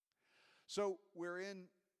So we're in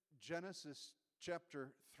Genesis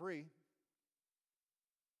chapter 3,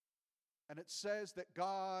 and it says that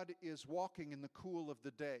God is walking in the cool of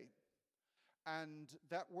the day. And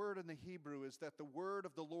that word in the Hebrew is that the word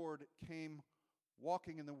of the Lord came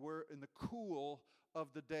walking in the cool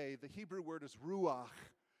of the day. The Hebrew word is ruach.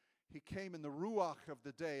 He came in the ruach of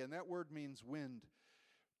the day, and that word means wind.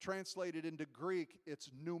 Translated into Greek, it's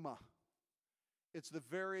pneuma. It's the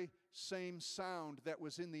very same sound that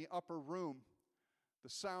was in the upper room, the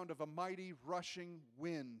sound of a mighty rushing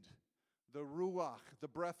wind, the ruach, the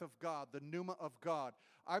breath of God, the pneuma of God.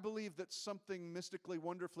 I believe that something mystically,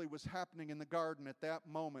 wonderfully was happening in the garden at that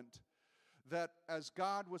moment, that as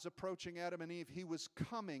God was approaching Adam and Eve, He was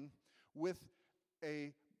coming with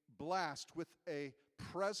a blast, with a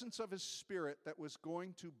presence of His Spirit that was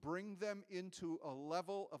going to bring them into a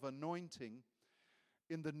level of anointing.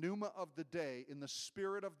 In the pneuma of the day, in the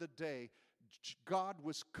spirit of the day, God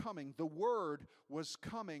was coming. The Word was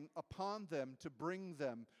coming upon them to bring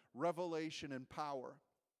them revelation and power.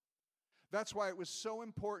 That's why it was so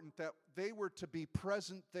important that they were to be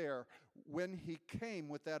present there when He came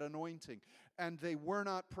with that anointing. And they were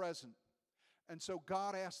not present. And so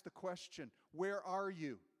God asked the question, where are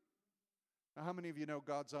you? Now, how many of you know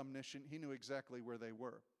God's omniscient? He knew exactly where they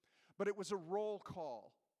were. But it was a roll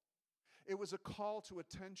call. It was a call to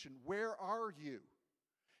attention. Where are you?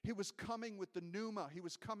 He was coming with the pneuma. He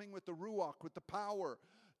was coming with the ruach, with the power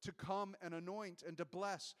to come and anoint and to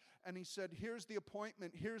bless. And He said, here's the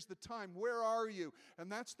appointment. Here's the time. Where are you?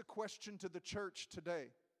 And that's the question to the church today.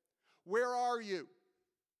 Where are you?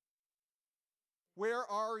 Where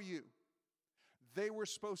are you? They were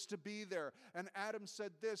supposed to be there. And Adam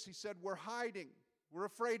said this. He said, we're hiding. We're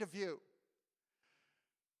afraid of you.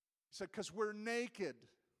 He said, because we're naked.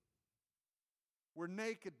 We're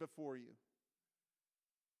naked before you.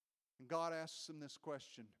 And God asks him this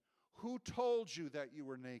question. Who told you that you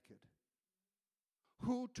were naked?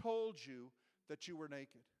 Who told you that you were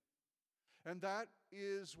naked? And that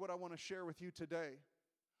is what I want to share with you today.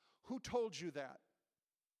 Who told you that?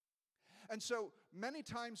 And so many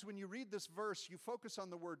times when you read this verse, you focus on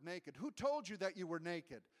the word naked. Who told you that you were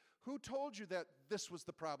naked? Who told you that this was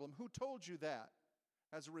the problem? Who told you that?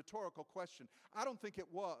 As a rhetorical question. I don't think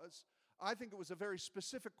it was. I think it was a very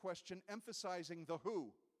specific question emphasizing the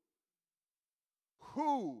who.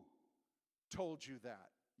 Who told you that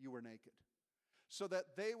you were naked? So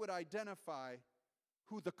that they would identify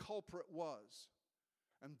who the culprit was.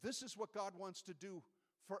 And this is what God wants to do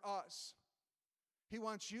for us. He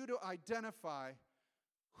wants you to identify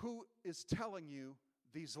who is telling you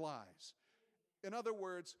these lies. In other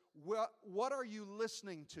words, what are you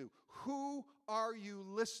listening to? Who are you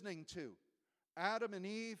listening to? Adam and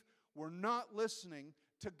Eve were not listening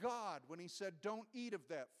to God when He said, don't eat of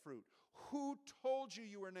that fruit. Who told you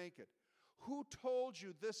you were naked? Who told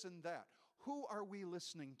you this and that? Who are we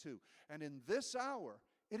listening to? And in this hour,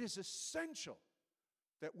 it is essential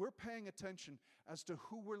that we're paying attention as to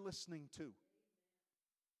who we're listening to.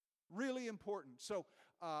 Really important. So,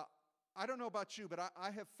 I don't know about you, but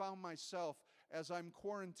I have found myself, as I'm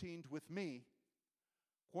quarantined with me,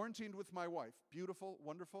 quarantined with my wife. Beautiful,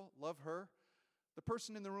 wonderful, love her. The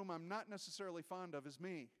person in the room I'm not necessarily fond of is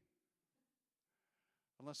me.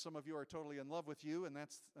 Unless some of you are totally in love with you, and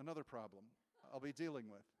that's another problem I'll be dealing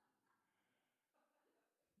with.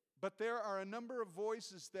 But there are a number of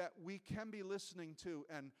voices that we can be listening to,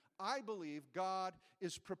 and I believe God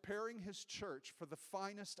is preparing His church for the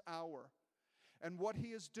finest hour. And what He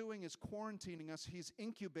is doing is quarantining us. He's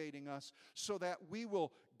incubating us so that we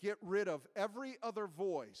will get rid of every other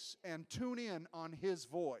voice and tune in on His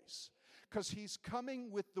voice. Because He's coming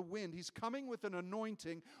with the wind. He's coming with an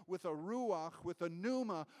anointing, with a ruach, with a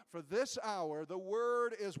pneuma for this hour. The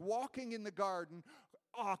Word is walking in the garden,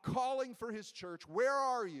 calling for His church. Where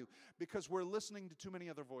are you? Because we're listening to too many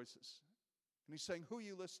other voices. And He's saying, who are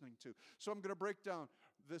you listening to? So I'm going to break down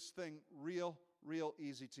this thing real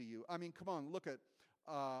easy to you. I mean, come on, look at,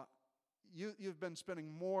 you've been spending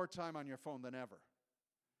more time on your phone than ever.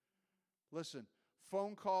 Listen,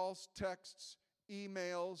 phone calls, texts,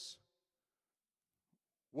 emails,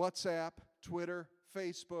 WhatsApp, Twitter,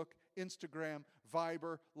 Facebook, Instagram,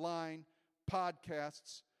 Viber, Line,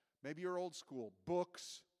 podcasts, maybe you're old school,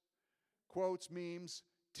 books, quotes, memes,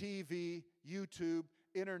 TV, YouTube,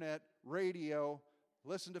 internet, radio,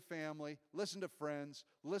 listen to family, listen to friends,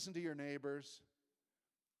 listen to your neighbors.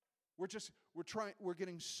 We're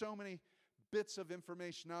getting so many bits of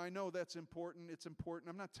information. Now, I know that's important. It's important.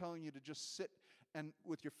 I'm not telling you to just sit and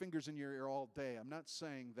with your fingers in your ear all day. I'm not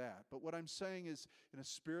saying that. But what I'm saying is, in a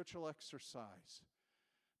spiritual exercise,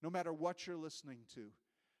 no matter what you're listening to,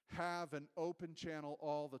 have an open channel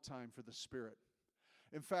all the time for the Spirit.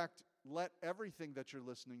 In fact, let everything that you're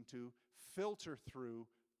listening to filter through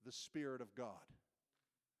the Spirit of God.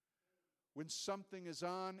 When something is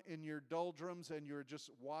on in your doldrums and you're just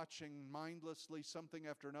watching mindlessly something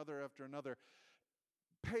after another,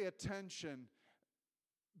 pay attention.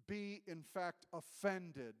 Be, in fact,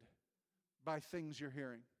 offended by things you're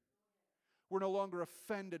hearing. We're no longer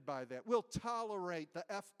offended by that. We'll tolerate the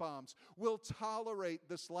F-bombs. We'll tolerate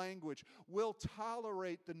this language. We'll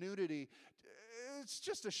tolerate the nudity. It's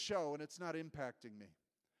just a show and it's not impacting me.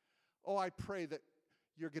 Oh, I pray that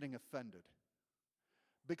you're getting offended,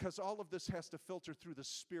 because all of this has to filter through the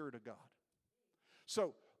Spirit of God.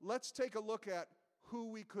 So let's take a look at who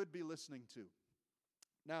we could be listening to.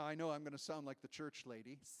 Now, I know I'm going to sound like the church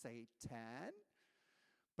lady, Satan.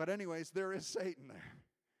 But anyways, there is Satan there.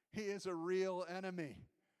 He is a real enemy.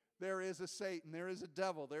 There is a Satan. There is a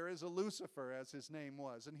devil. There is a Lucifer, as his name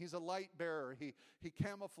was. And he's a light bearer. He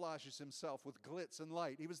camouflages himself with glitz and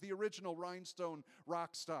light. He was the original rhinestone rock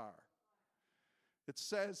star. It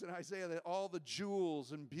says in Isaiah that all the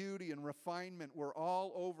jewels and beauty and refinement were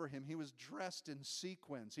all over him. He was dressed in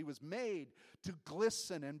sequins. He was made to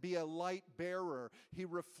glisten and be a light bearer. He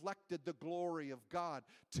reflected the glory of God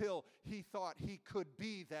till he thought he could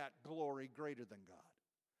be that glory greater than God.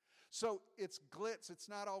 So it's glitz. It's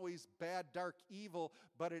not always bad, dark, evil,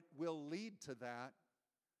 but it will lead to that.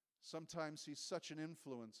 Sometimes he's such an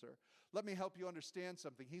influencer. Let me help you understand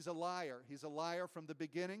something. He's a liar. He's a liar from the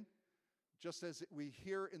beginning. Just as we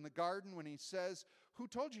hear in the garden when he says, who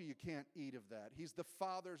told you you can't eat of that? He's the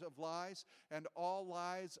father of lies, and all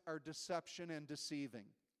lies are deception and deceiving.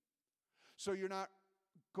 So you're not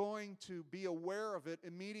going to be aware of it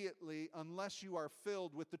immediately unless you are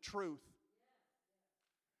filled with the truth.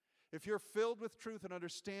 If you're filled with truth and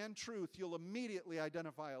understand truth, you'll immediately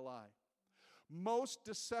identify a lie. Most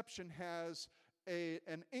deception has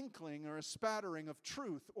an inkling or a spattering of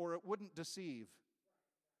truth, or it wouldn't deceive.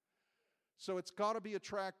 So it's got to be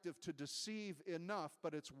attractive to deceive enough,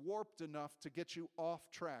 but it's warped enough to get you off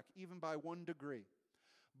track, even by 1 degree.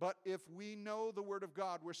 But if we know the Word of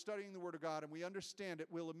God, we're studying the Word of God, and we understand it,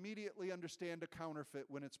 we'll immediately understand a counterfeit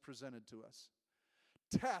when it's presented to us.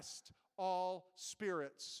 Test all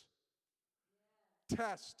spirits.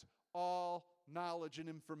 Test all knowledge and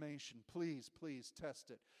information. Please, please test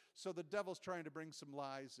it. So the devil's trying to bring some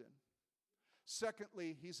lies in.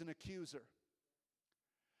 Secondly, he's an accuser.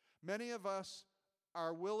 Many of us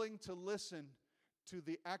are willing to listen to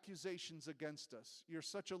the accusations against us. You're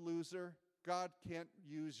such a loser. God can't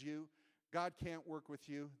use you. God can't work with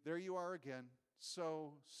you. There you are again.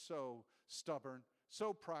 So stubborn,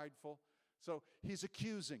 so prideful. So he's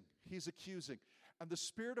accusing. He's accusing. And the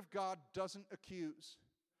Spirit of God doesn't accuse.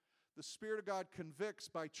 The Spirit of God convicts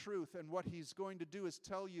by truth, and what he's going to do is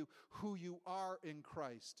tell you who you are in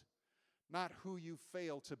Christ, not who you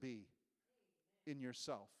fail to be in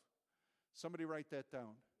yourself. Somebody write that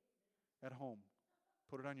down at home.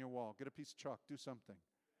 Put it on your wall. Get a piece of chalk. Do something.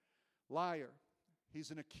 Liar.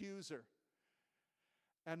 He's an accuser.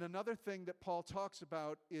 And another thing that Paul talks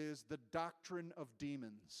about is the doctrine of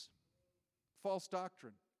demons. False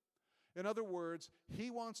doctrine. In other words, he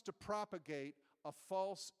wants to propagate a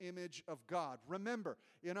false image of God. Remember,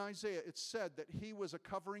 in Isaiah it said that he was a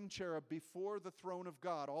covering cherub before the throne of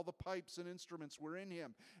God. All the pipes and instruments were in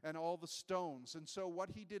him, and all the stones. And so what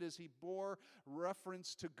he did is he bore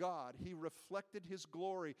reference to God. He reflected his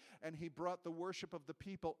glory, and he brought the worship of the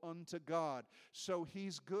people unto God. So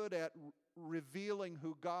he's good at revealing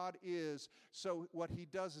who God is. So what he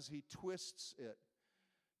does is he twists it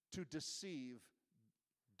to deceive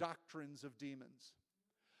doctrines of demons.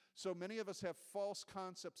 So many of us have false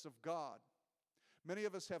concepts of God. Many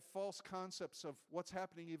of us have false concepts of what's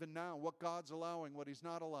happening even now, what God's allowing, what he's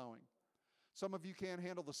not allowing. Some of you can't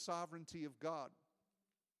handle the sovereignty of God.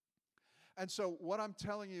 And so what I'm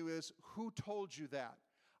telling you is, who told you that?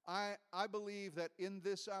 I believe that in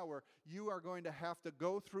this hour, you are going to have to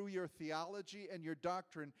go through your theology and your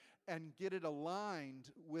doctrine and get it aligned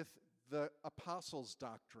with the apostles'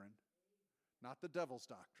 doctrine, not the devil's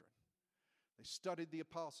doctrine. They studied the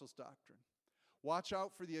apostles' doctrine. Watch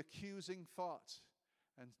out for the accusing thoughts.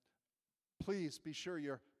 And please be sure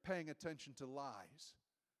you're paying attention to lies.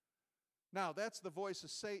 Now, that's the voice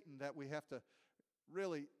of Satan that we have to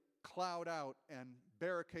really cloud out and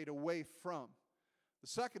barricade away from. The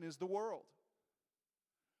second is the world.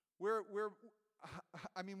 We're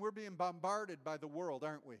being bombarded by the world,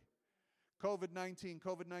 aren't we? COVID-19,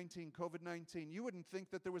 COVID-19, COVID-19. You wouldn't think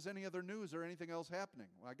that there was any other news or anything else happening.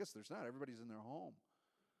 Well, I guess there's not. Everybody's in their home.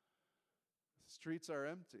 The streets are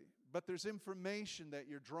empty. But there's information that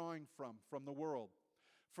you're drawing from the world.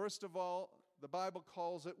 First of all, the Bible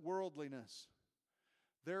calls it worldliness.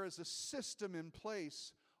 There is a system in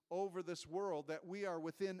place over this world that we are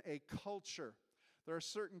within a culture. There are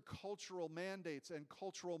certain cultural mandates and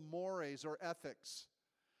cultural mores or ethics.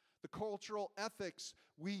 The cultural ethics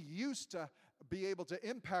we used to be able to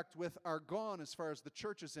impact with are gone as far as the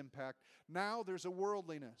church's impact. Now there's a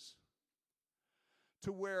worldliness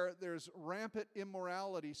to where there's rampant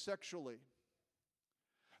immorality sexually.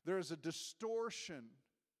 There's a distortion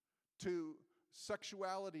to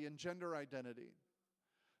sexuality and gender identity.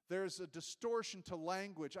 There's a distortion to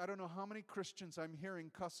language. I don't know how many Christians I'm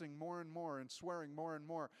hearing cussing more and more and swearing more and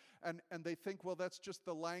more. And they think, well, that's just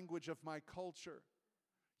the language of my culture.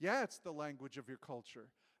 Yeah, it's the language of your culture.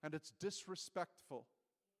 And it's disrespectful.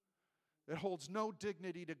 It holds no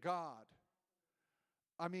dignity to God.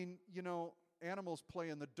 I mean, animals play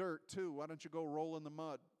in the dirt too. Why don't you go roll in the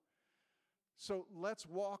mud? So let's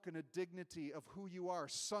walk in a dignity of who you are,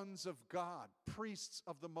 sons of God, priests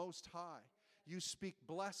of the Most High. You speak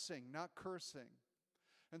blessing, not cursing.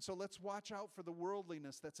 And so let's watch out for the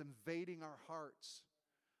worldliness that's invading our hearts.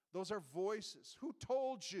 Those are voices. Who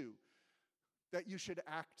told you that you should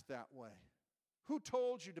act that way? Who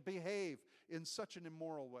told you to behave in such an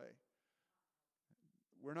immoral way?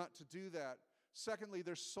 We're not to do that. Secondly,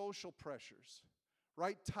 there's social pressures,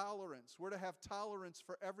 right? Tolerance. We're to have tolerance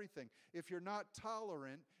for everything. If you're not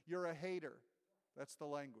tolerant, you're a hater. That's the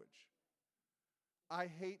language. I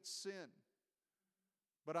hate sin,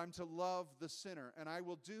 but I'm to love the sinner, and I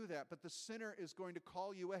will do that. But the sinner is going to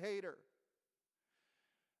call you a hater.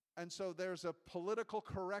 And so there's a political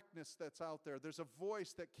correctness that's out there. There's a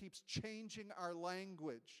voice that keeps changing our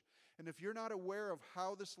language. And if you're not aware of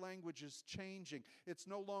how this language is changing, it's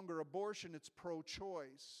no longer abortion, it's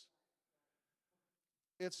pro-choice.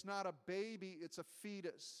 It's not a baby, it's a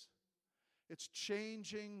fetus. It's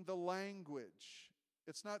changing the language.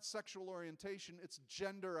 It's not sexual orientation, it's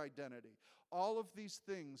gender identity. All of these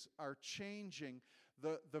things are changing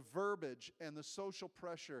the verbiage and the social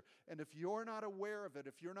pressure. And if you're not aware of it,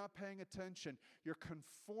 if you're not paying attention, you're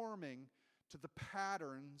conforming to the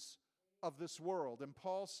patterns of this world. And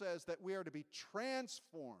Paul says that we are to be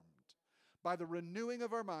transformed by the renewing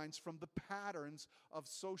of our minds from the patterns of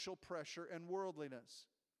social pressure and worldliness.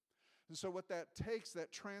 And so what that takes,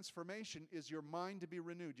 that transformation, is your mind to be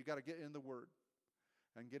renewed. You got to get in the Word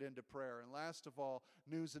and get into prayer. And last of all,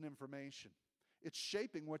 news and information. It's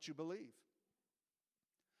shaping what you believe.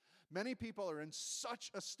 Many people are in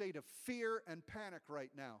such a state of fear and panic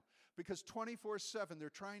right now because 24/7 they're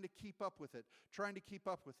trying to keep up with it, trying to keep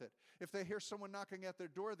up with it. If they hear someone knocking at their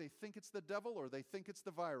door, they think it's the devil or they think it's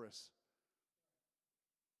the virus.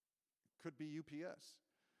 Could be UPS.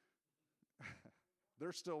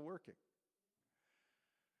 They're still working.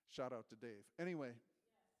 Shout out to Dave. Anyway,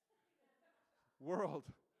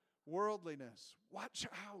 worldliness. Watch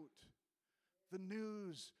out. The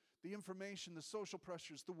news, the information, the social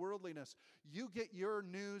pressures, the worldliness. You get your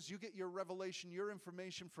news, you get your revelation, your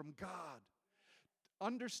information from God.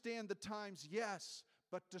 Understand the times, yes,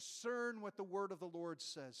 but discern what the word of the Lord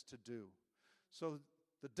says to do. So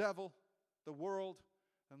the devil, the world,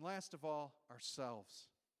 and last of all, ourselves.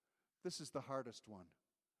 This is the hardest one.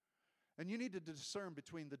 And you need to discern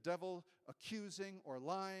between the devil accusing or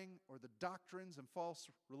lying or the doctrines and false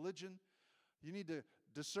religion. You need to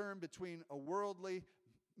discern between a worldly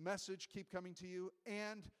message keep coming to you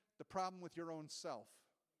and the problem with your own self.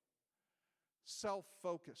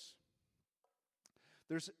 Self-focus.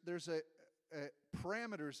 There's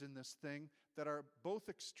parameters in this thing that are both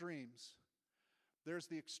extremes. There's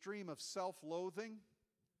the extreme of self-loathing.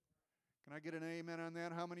 Can I get an amen on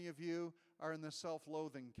that? How many of you are in the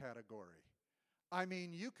self-loathing category? I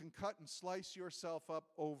mean, you can cut and slice yourself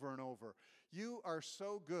up over and over. You are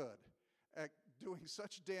so good at doing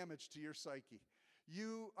such damage to your psyche.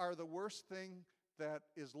 You are the worst thing that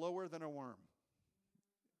is lower than a worm.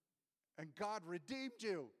 And God redeemed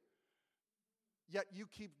you. Yet you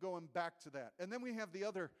keep going back to that. And then we have the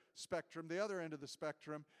other spectrum, the other end of the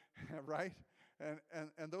spectrum, right?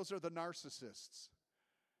 And those are the narcissists.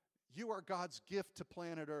 You are God's gift to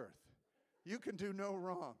planet Earth. You can do no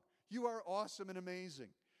wrong. You are awesome and amazing.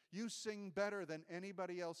 You sing better than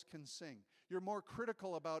anybody else can sing. You're more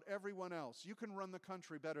critical about everyone else. You can run the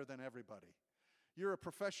country better than everybody. You're a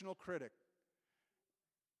professional critic.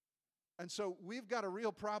 And so we've got a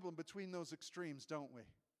real problem between those extremes, don't we?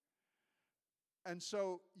 And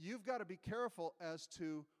so you've got to be careful as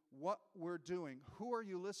to what we're doing. Who are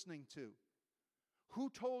you listening to? Who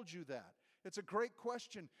told you that? It's a great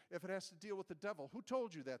question if it has to deal with the devil. Who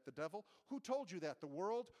told you that? The devil? Who told you that? The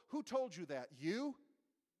world? Who told you that? You?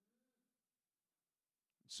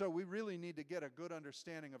 So we really need to get a good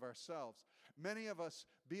understanding of ourselves. Many of us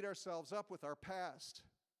beat ourselves up with our past.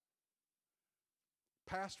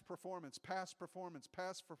 Past performance, past performance,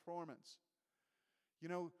 past performance. You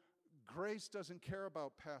know, grace doesn't care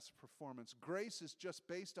about past performance. Grace is just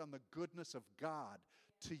based on the goodness of God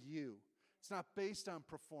to you. It's not based on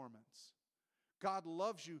performance. God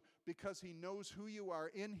loves you because He knows who you are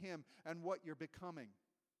in Him and what you're becoming.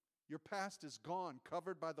 Your past is gone,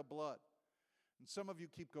 covered by the blood. And some of you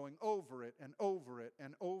keep going over it and over it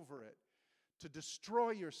and over it to destroy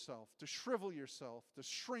yourself, to shrivel yourself, to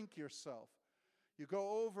shrink yourself. You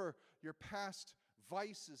go over your past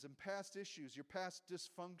vices and past issues, your past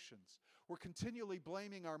dysfunctions. We're continually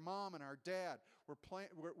blaming our mom and our dad.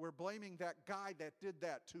 We're blaming that guy that did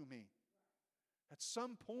that to me. At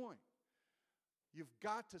some point, you've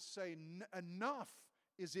got to say enough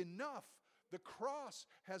is enough. The cross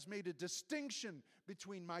has made a distinction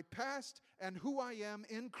between my past and who I am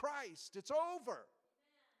in Christ. It's over.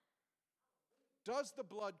 Does the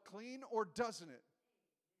blood clean or doesn't it?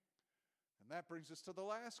 And that brings us to the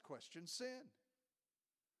last question, sin.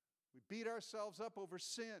 We beat ourselves up over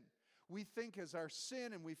sin. We think as our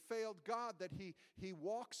sin and we failed God that He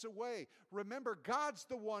walks away. Remember, God's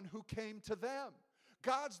the one who came to them.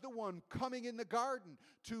 God's the one coming in the garden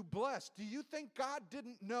to bless. Do you think God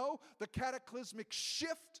didn't know the cataclysmic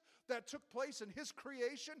shift that took place in His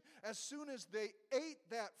creation as soon as they ate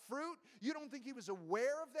that fruit? You don't think He was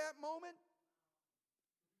aware of that moment?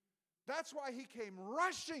 That's why He came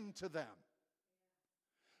rushing to them.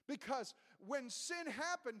 Because when sin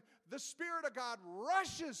happened, the Spirit of God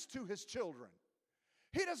rushes to His children.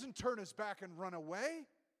 He doesn't turn His back and run away.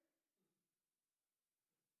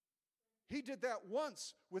 He did that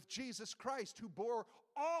once with Jesus Christ, who bore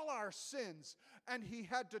all our sins, and He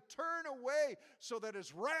had to turn away so that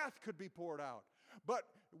His wrath could be poured out. But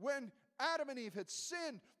when Adam and Eve had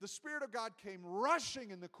sinned, the Spirit of God came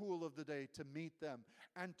rushing in the cool of the day to meet them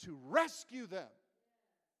and to rescue them.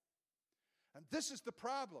 And this is the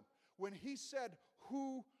problem. When He said,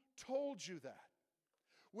 "Who told you that?"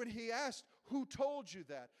 When He asked, "Who told you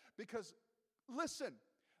that?" Because, listen,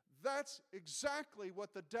 that's exactly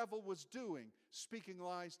what the devil was doing, speaking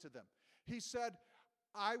lies to them. He said,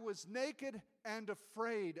 "I was naked and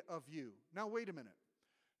afraid of you." Now, wait a minute.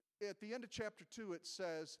 At the end of chapter 2, it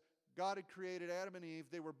says, God had created Adam and Eve.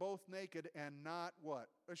 They were both naked and not what?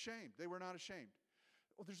 Ashamed. They were not ashamed.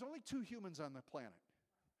 Well, there's only 2 humans on the planet.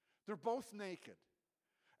 They're both naked.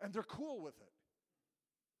 And they're cool with it.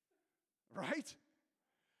 Right?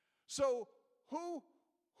 So,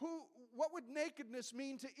 what would nakedness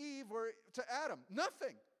mean to Eve or to Adam?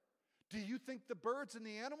 Nothing. Do you think the birds and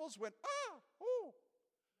the animals went, ah, oh,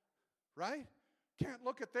 right? Can't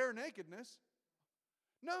look at their nakedness.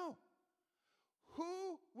 No.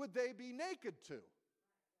 Who would they be naked to?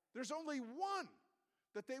 There's only one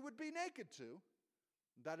that they would be naked to.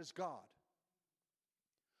 That is God.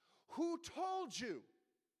 Who told you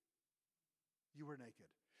you were naked?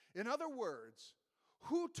 In other words,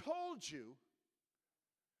 who told you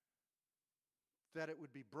that it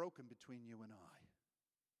would be broken between you and I?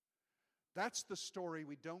 That's the story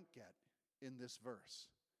we don't get in this verse.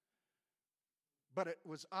 But it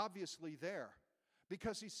was obviously there.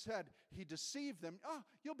 Because He said, He deceived them. Oh,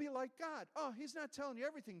 you'll be like God. Oh, He's not telling you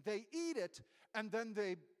everything. They eat it, and then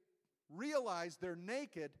they realize they're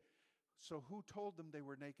naked. So who told them they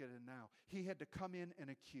were naked? And now He had to come in and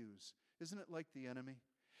accuse. Isn't it like the enemy?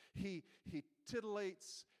 He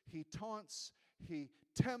titillates, he taunts, he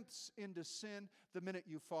tempts into sin. The minute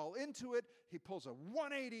you fall into it, he pulls a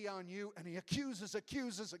 180 on you, and he accuses.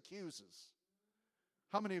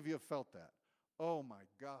 How many of you have felt that? Oh my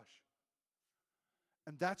gosh.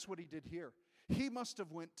 And that's what he did here. He must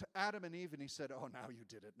have went to Adam and Eve and he said, oh, now you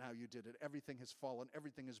did it. Now you did it. Everything has fallen.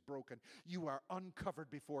 Everything is broken. You are uncovered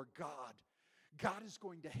before God. God is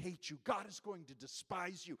going to hate you. God is going to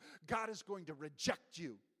despise you. God is going to reject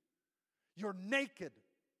you. You're naked,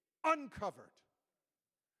 uncovered.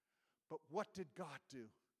 But what did God do?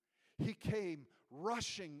 He came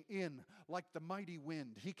rushing in like the mighty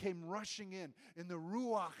wind. He came rushing in the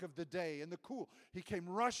ruach of the day, in the cool. He came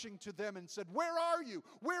rushing to them and said, where are you?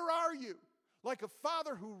 Where are you? Like a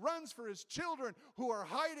father who runs for his children who are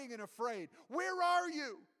hiding and afraid. Where are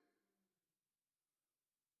you?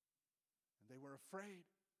 And they were afraid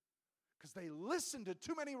because they listened to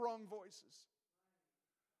too many wrong voices.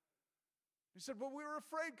 He said, well, we were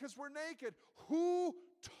afraid because we're naked. Who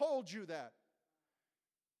told you that?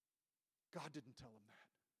 God didn't tell him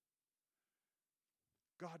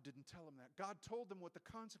that. God didn't tell him that. God told them what the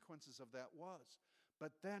consequences of that was.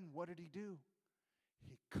 But then what did he do?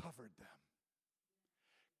 He covered them.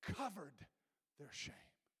 Covered their shame.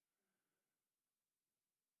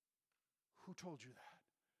 Who told you that?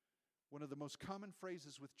 One of the most common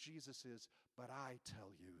phrases with Jesus is, but I tell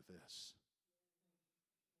you this.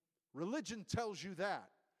 Religion tells you that.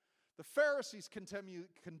 The Pharisees condemn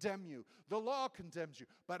you. The law condemns you.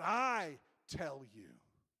 But I tell you.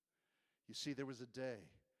 You see, there was a day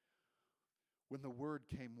when the Word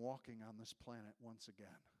came walking on this planet once again.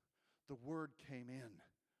 The Word came in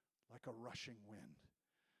like a rushing wind.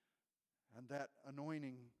 And that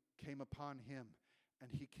anointing came upon him, and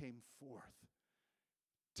he came forth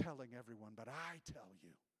telling everyone, but I tell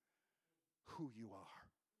you who you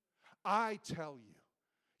are. I tell you,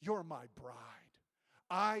 you're my bride.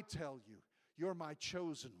 I tell you, you're my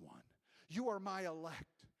chosen one. You are my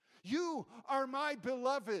elect. You are my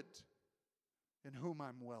beloved, in whom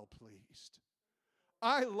I'm well pleased.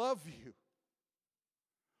 I love you.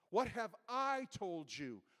 What have I told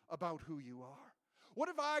you about who you are? What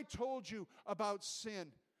have I told you about sin?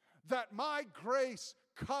 That my grace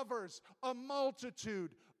covers a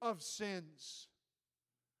multitude of sins.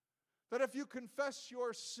 That if you confess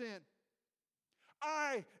your sin,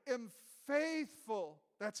 I am faithful,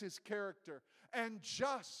 that's his character, and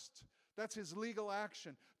just, that's his legal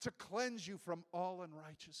action, to cleanse you from all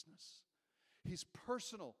unrighteousness. He's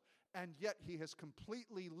personal, and yet he has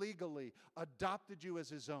completely legally adopted you as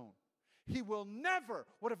his own. He will never,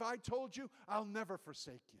 what have I told you? I'll never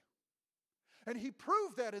forsake you. And he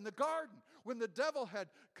proved that in the garden. When the devil had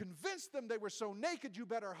convinced them they were so naked, you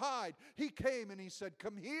better hide. He came and he said,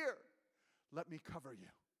 come here. Let me cover you.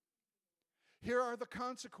 Here are the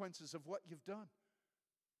consequences of what you've done.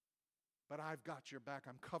 But I've got your back.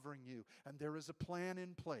 I'm covering you. And there is a plan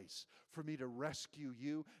in place for me to rescue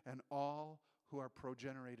you and all who are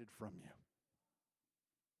progenerated from you.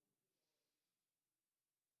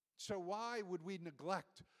 So why would we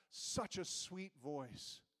neglect such a sweet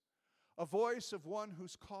voice? A voice of one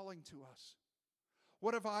who's calling to us.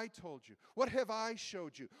 What have I told you? What have I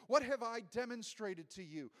showed you? What have I demonstrated to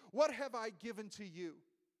you? What have I given to you?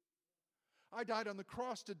 I died on the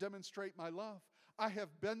cross to demonstrate my love. I have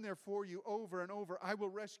been there for you over and over. I will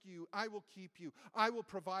rescue you. I will keep you. I will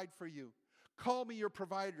provide for you. Call me your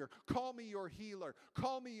provider. Call me your healer.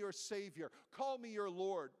 Call me your Savior. Call me your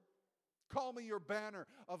Lord. Call me your banner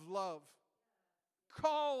of love.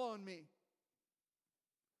 Call on me.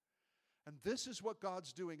 And this is what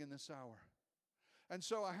God's doing in this hour. And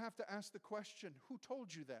so I have to ask the question, who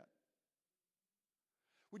told you that?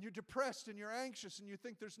 When you're depressed and you're anxious and you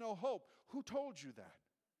think there's no hope, who told you that?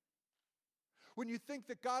 When you think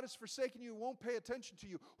that God has forsaken you, won't pay attention to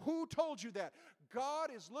you, who told you that?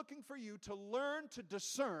 God is looking for you to learn to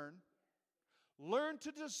discern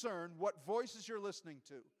what voices you're listening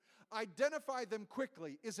to. Identify them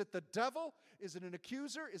quickly. Is it the devil? Is it an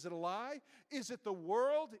accuser? Is it a lie? Is it the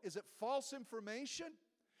world? Is it false information?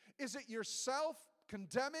 Is it yourself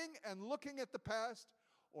condemning and looking at the past?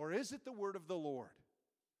 Or is it the word of the Lord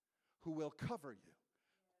who will cover you,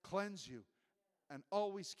 cleanse you, and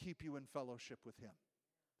always keep you in fellowship with him?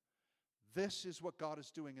 This is what God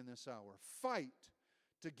is doing in this hour. Fight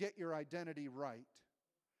to get your identity right.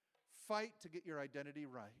 Fight to get your identity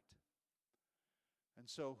right. And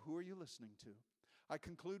so, who are you listening to? I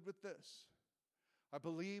conclude with this. I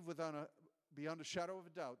believe beyond a shadow of a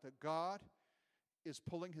doubt that God is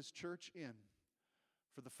pulling his church in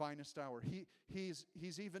for the finest hour.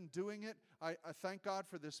 He's even doing it. I thank God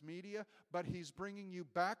for this media, but he's bringing you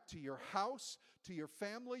back to your house, to your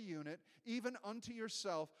family unit, even unto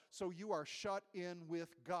yourself, so you are shut in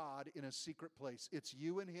with God in a secret place. It's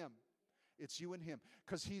you and him. It's you and him.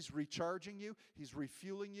 Because he's recharging you, he's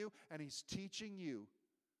refueling you, and he's teaching you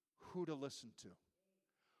who to listen to.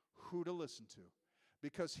 Who to listen to.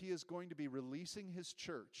 Because he is going to be releasing his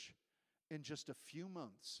church in just a few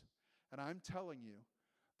months. And I'm telling you,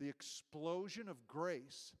 the explosion of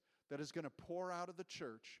grace that is going to pour out of the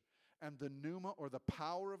church and the pneuma or the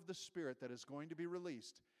power of the Spirit that is going to be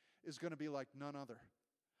released is going to be like none other.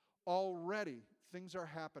 Already, things are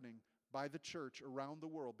happening by the church around the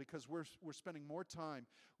world because we're spending more time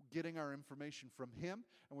getting our information from him,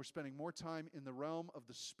 and we're spending more time in the realm of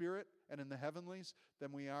the Spirit and in the heavenlies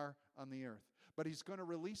than we are on the earth. But he's going to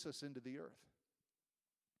release us into the earth.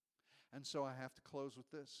 And so I have to close with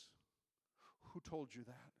this. Who told you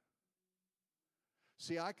that?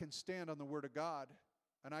 See, I can stand on the Word of God,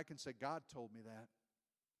 and I can say, God told me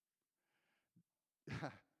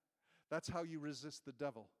that. That's how you resist the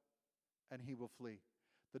devil, and he will flee.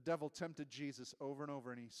 The devil tempted Jesus over and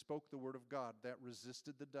over, and he spoke the word of God that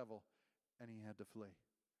resisted the devil, and he had to flee.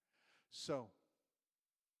 So,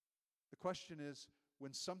 the question is,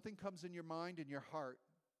 when something comes in your mind, in your heart,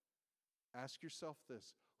 ask yourself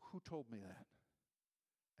this: who told me that?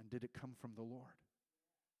 And did it come from the Lord?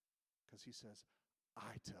 Because he says,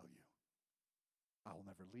 I tell you, I will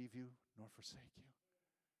never leave you nor forsake you.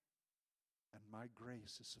 And my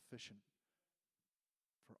grace is sufficient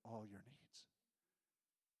for all your needs.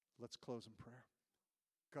 Let's close in prayer.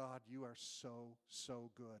 God, you are so,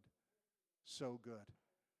 so good. So good.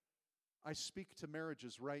 I speak to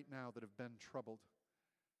marriages right now that have been troubled.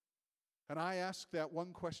 And I ask that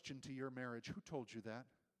one question to your marriage. Who told you that?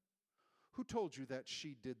 Who told you that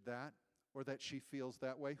she did that or that she feels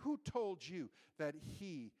that way? Who told you that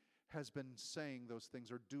he has been saying those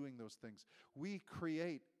things or doing those things? We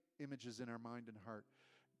create images in our mind and heart.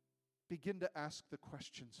 Begin to ask the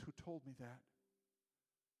questions. Who told me that?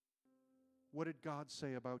 What did God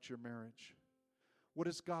say about your marriage? What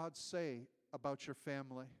does God say about your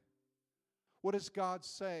family? What does God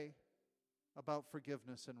say about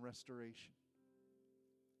forgiveness and restoration?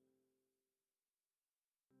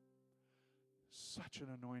 Such an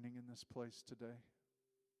anointing in this place today.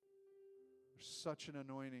 There's such an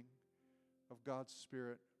anointing of God's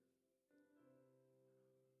Spirit.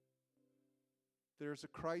 There's a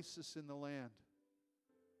crisis in the land,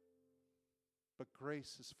 but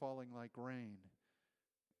grace is falling like rain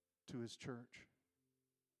to His church.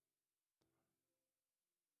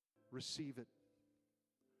 Receive it.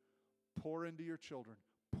 Pour into your children.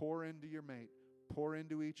 Pour into your mate. Pour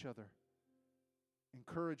into each other.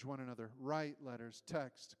 Encourage one another. Write letters,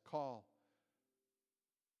 text, call.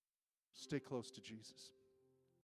 Stay close to Jesus.